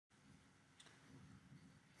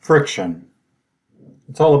Friction.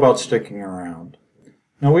 It's all about sticking around.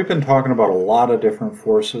 Now we've been talking about a lot of different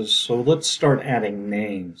forces, so let's start adding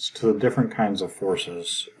names to the different kinds of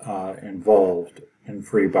forces involved in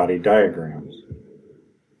free body diagrams.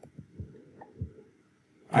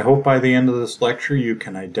 I hope by the end of this lecture you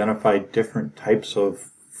can identify different types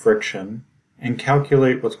of friction and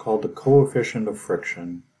calculate what's called the coefficient of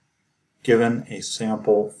friction given a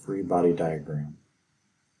sample free body diagram.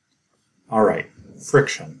 Alright,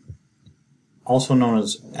 friction, also known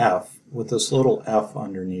as F, with this little f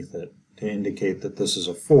underneath it to indicate that this is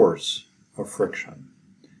a force of friction.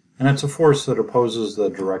 And it's a force that opposes the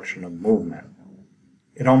direction of movement.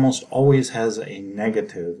 It almost always has a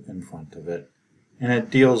negative in front of it, and it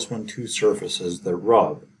deals when two surfaces that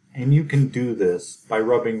rub. And you can do this by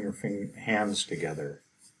rubbing your hands together.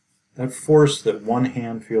 That force that one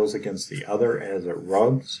hand feels against the other as it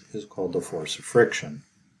rubs is called the force of friction.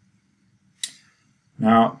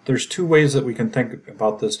 Now, there's two ways that we can think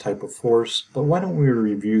about this type of force, but why don't we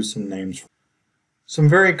review some names? Some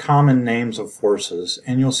very common names of forces,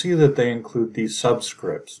 and you'll see that they include these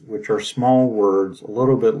subscripts, which are small words a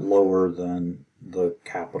little bit lower than the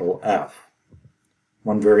capital F.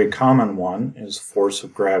 One very common one is force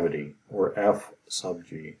of gravity, or F sub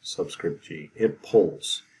G, subscript G. It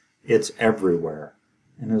pulls. It's everywhere,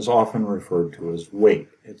 and is often referred to as weight.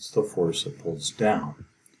 It's the force that pulls down.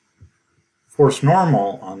 Force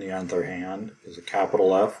normal, on the other hand, is a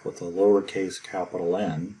capital F with a lowercase capital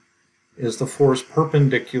N, is the force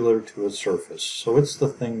perpendicular to a surface. So it's the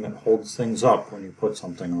thing that holds things up when you put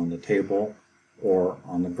something on the table or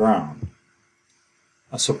on the ground.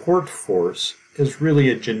 A support force is really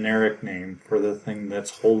a generic name for the thing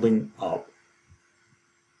that's holding up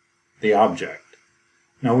the object.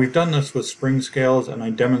 Now we've done this with spring scales and I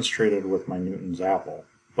demonstrated with my Newton's apple.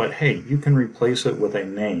 But hey, you can replace it with a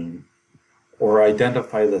name or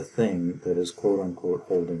identify the thing that is quote-unquote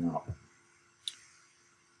holding up.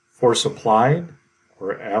 Force applied,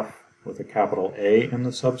 or F with a capital A in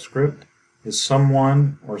the subscript, is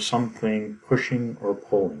someone or something pushing or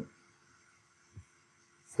pulling.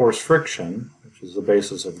 Force friction, which is the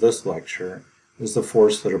basis of this lecture, is the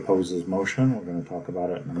force that opposes motion. We're going to talk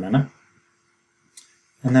about it in a minute.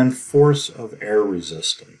 And then force of air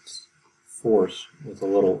resistance, force with a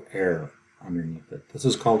little air underneath it. This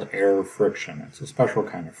is called air friction. It's a special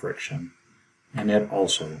kind of friction, and it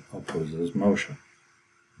also opposes motion.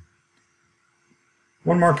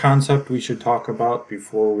 One more concept we should talk about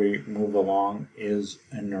before we move along is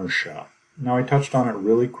inertia. Now I touched on it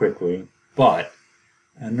really quickly, but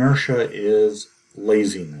inertia is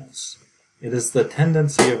laziness. It is the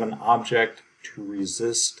tendency of an object to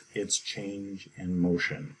resist its change in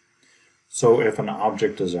motion. So if an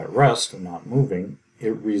object is at rest and not moving,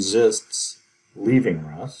 it resists leaving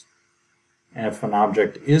rest. And if an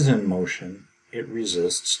object is in motion, it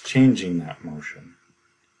resists changing that motion.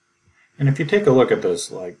 And if you take a look at this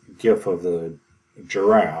like GIF of the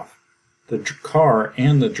giraffe, the car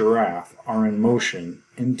and the giraffe are in motion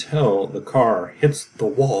until the car hits the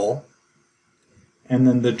wall, and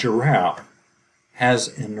then the giraffe has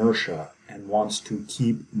inertia and wants to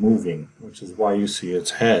keep moving, which is why you see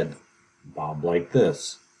its head bob like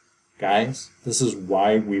this. Guys, this is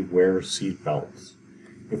why we wear seat belts.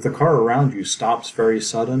 If the car around you stops very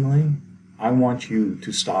suddenly, I want you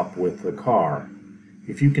to stop with the car.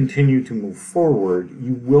 If you continue to move forward,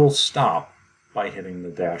 you will stop by hitting the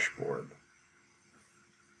dashboard.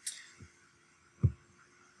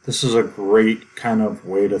 This is a great kind of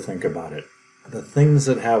way to think about it. The things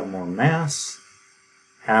that have more mass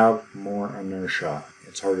have more inertia.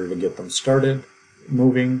 It's harder to get them started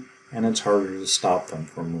moving, and it's harder to stop them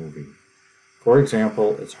from moving. For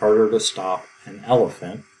example, it's harder to stop an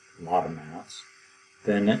elephant, a lot of mass,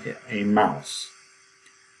 than a mouse.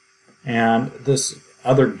 And this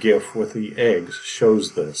other GIF with the eggs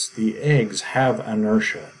shows this. The eggs have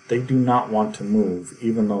inertia. They do not want to move,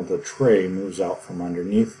 even though the tray moves out from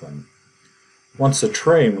underneath them. Once the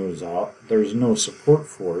tray moves out, there's no support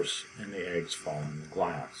force, and the eggs fall in the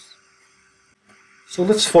glass. So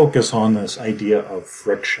let's focus on this idea of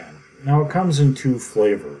friction. Now it comes in two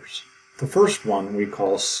flavors. The first one we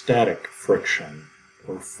call static friction,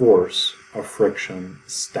 or force of friction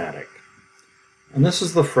static. And this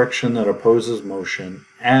is the friction that opposes motion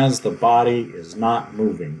as the body is not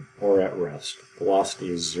moving or at rest. Velocity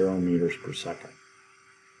is 0 meters per second.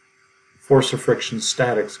 Force of friction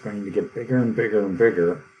static is going to get bigger and bigger and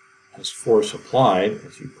bigger as force applied,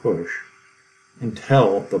 as you push,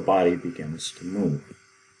 until the body begins to move.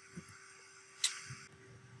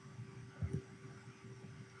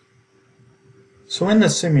 So in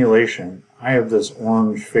this simulation, I have this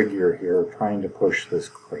orange figure here trying to push this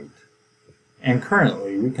crate. And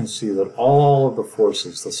currently we can see that all of the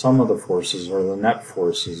forces, the sum of the forces, or the net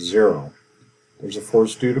force, is 0. There's a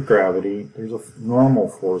force due to gravity, there's a normal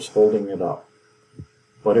force holding it up.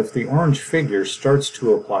 But if the orange figure starts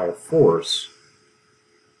to apply a force,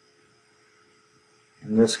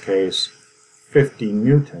 in this case 50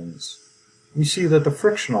 newtons, we see that the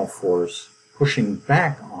frictional force pushing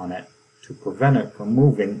back on it to prevent it from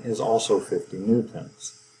moving is also 50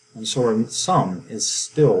 newtons. And so our sum is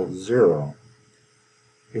still 0.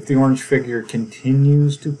 If the orange figure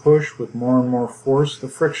continues to push with more and more force, the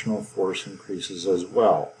frictional force increases as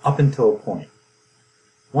well, up until a point.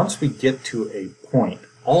 Once we get to a point,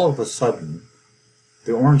 all of a sudden,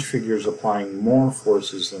 the orange figure is applying more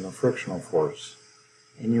forces than the frictional force.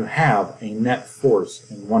 And you have a net force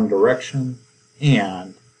in one direction,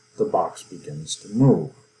 and the box begins to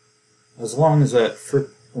move. As long as that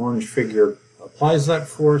orange figure applies that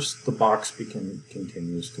force, the box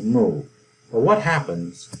continues to move. But what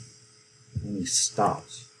happens when he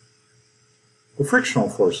stops? The frictional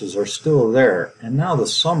forces are still there, and now the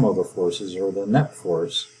sum of the forces, or the net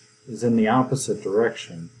force, is in the opposite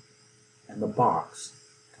direction, and the box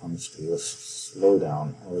comes to a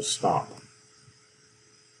slowdown or a stop.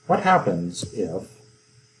 What happens if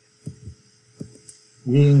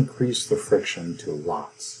we increase the friction to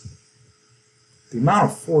lots? The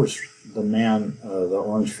amount of force the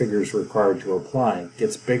orange figure is required to apply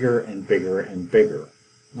gets bigger and bigger and bigger,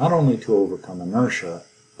 not only to overcome inertia,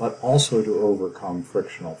 but also to overcome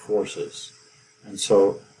frictional forces. And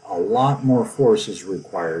so a lot more force is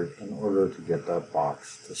required in order to get that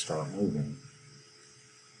box to start moving.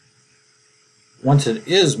 Once it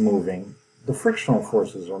is moving, the frictional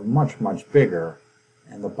forces are much, much bigger,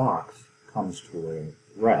 and the box comes to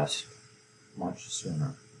a rest much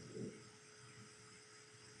sooner.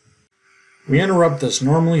 We interrupt this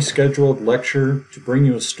normally scheduled lecture to bring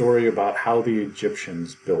you a story about how the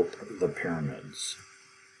Egyptians built the pyramids.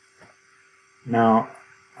 Now,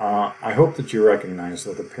 I hope that you recognize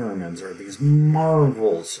that the pyramids are these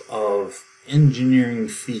marvels of engineering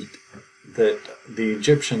feat that the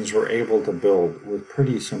Egyptians were able to build with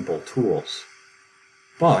pretty simple tools.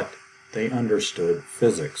 But they understood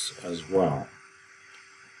physics as well.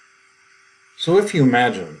 So if you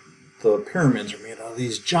imagine, the pyramids are made out of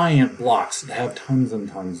these giant blocks that have tons and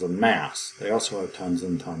tons of mass. They also have tons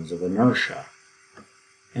and tons of inertia.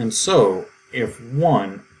 And so, if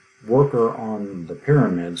one worker on the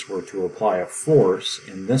pyramids were to apply a force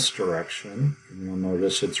in this direction, and you'll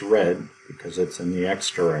notice it's red because it's in the x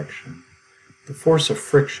direction, the force of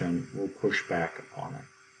friction will push back upon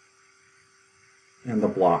it. And the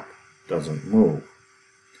block doesn't move.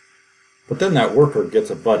 But then that worker gets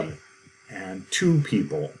a buddy, and 2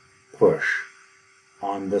 people push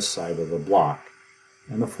on this side of the block,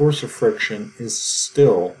 and the force of friction is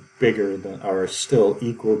still bigger than, or still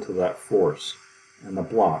equal to that force, and the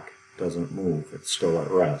block doesn't move. It's still at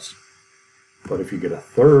rest. But if you get a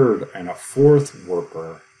 3rd and a 4th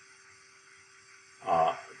worker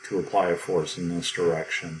to apply a force in this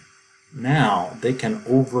direction, now they can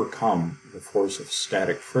overcome the force of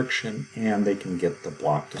static friction, and they can get the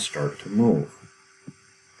block to start to move.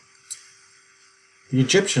 The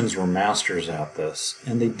Egyptians were masters at this,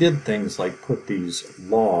 and they did things like put these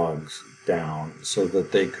logs down so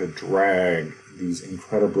that they could drag these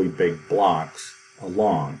incredibly big blocks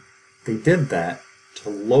along. They did that to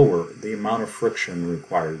lower the amount of friction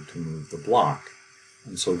required to move the block,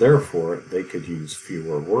 and so therefore they could use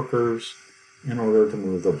fewer workers in order to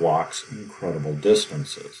move the blocks incredible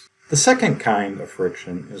distances. The second kind of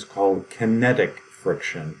friction is called kinetic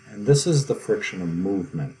friction, and this is the friction of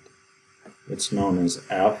movement. It's known as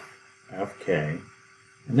Fk,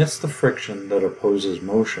 and it's the friction that opposes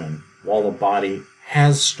motion while the body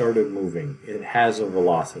has started moving. It has a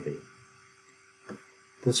velocity.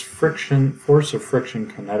 This force of friction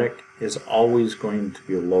kinetic is always going to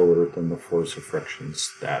be lower than the force of friction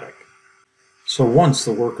static. So once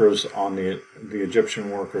the workers on the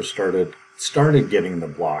Egyptian workers started getting the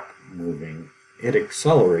block moving, it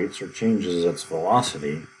accelerates or changes its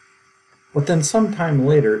velocity. But then sometime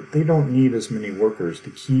later, they don't need as many workers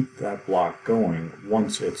to keep that block going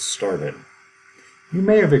once it's started. You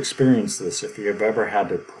may have experienced this if you have ever had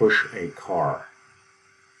to push a car.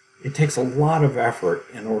 It takes a lot of effort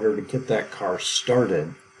in order to get that car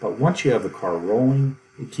started, but once you have the car rolling,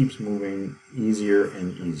 it keeps moving easier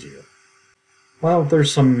and easier. Well,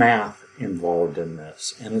 there's some math involved in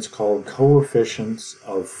this, and it's called coefficients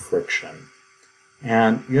of friction.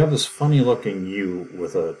 And you have this funny looking U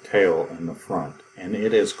with a tail in the front, and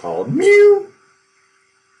it is called mu.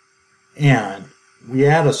 And we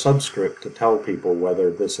add a subscript to tell people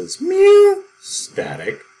whether this is mu,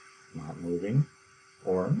 static, not moving,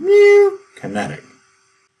 or mu, kinetic,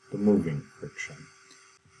 the moving friction.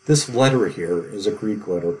 This letter here is a Greek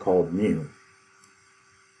letter called mu.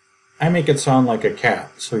 I make it sound like a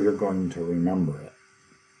cat, so you're going to remember it.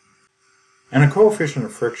 And a coefficient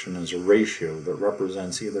of friction is a ratio that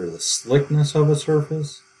represents either the slickness of a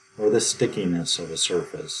surface or the stickiness of a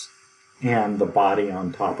surface, and the body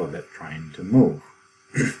on top of it trying to move.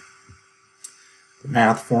 The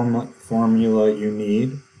math formula you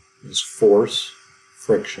need is force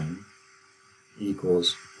friction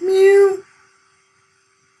equals mu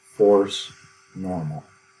force normal.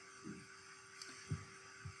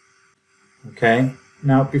 Okay,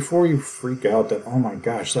 now before you freak out that, oh my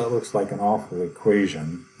gosh, that looks like an awful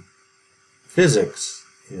equation, physics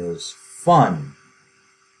is fun.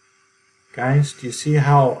 Guys, do you see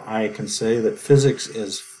how I can say that physics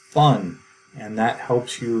is fun, and that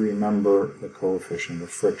helps you remember the coefficient of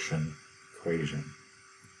friction equation?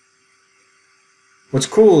 What's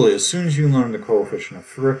cool is as soon as you learn the coefficient of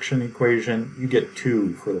friction equation, you get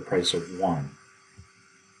 2 for the price of 1.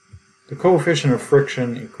 The coefficient of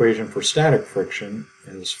friction equation for static friction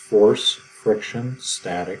is force friction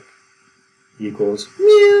static equals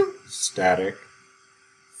mu static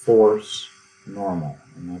force normal,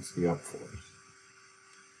 and that's the up force.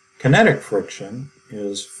 Kinetic friction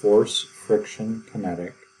is force friction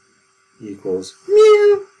kinetic equals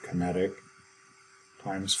mu kinetic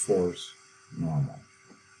times force normal.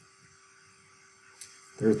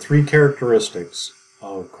 There are 3 characteristics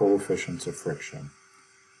of coefficients of friction.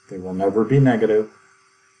 They will never be negative.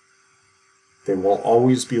 They will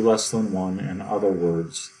always be less than 1. In other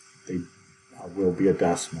words, they will be a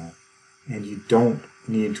decimal. And you don't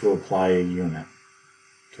need to apply a unit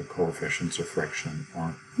to coefficients of friction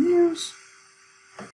or mu's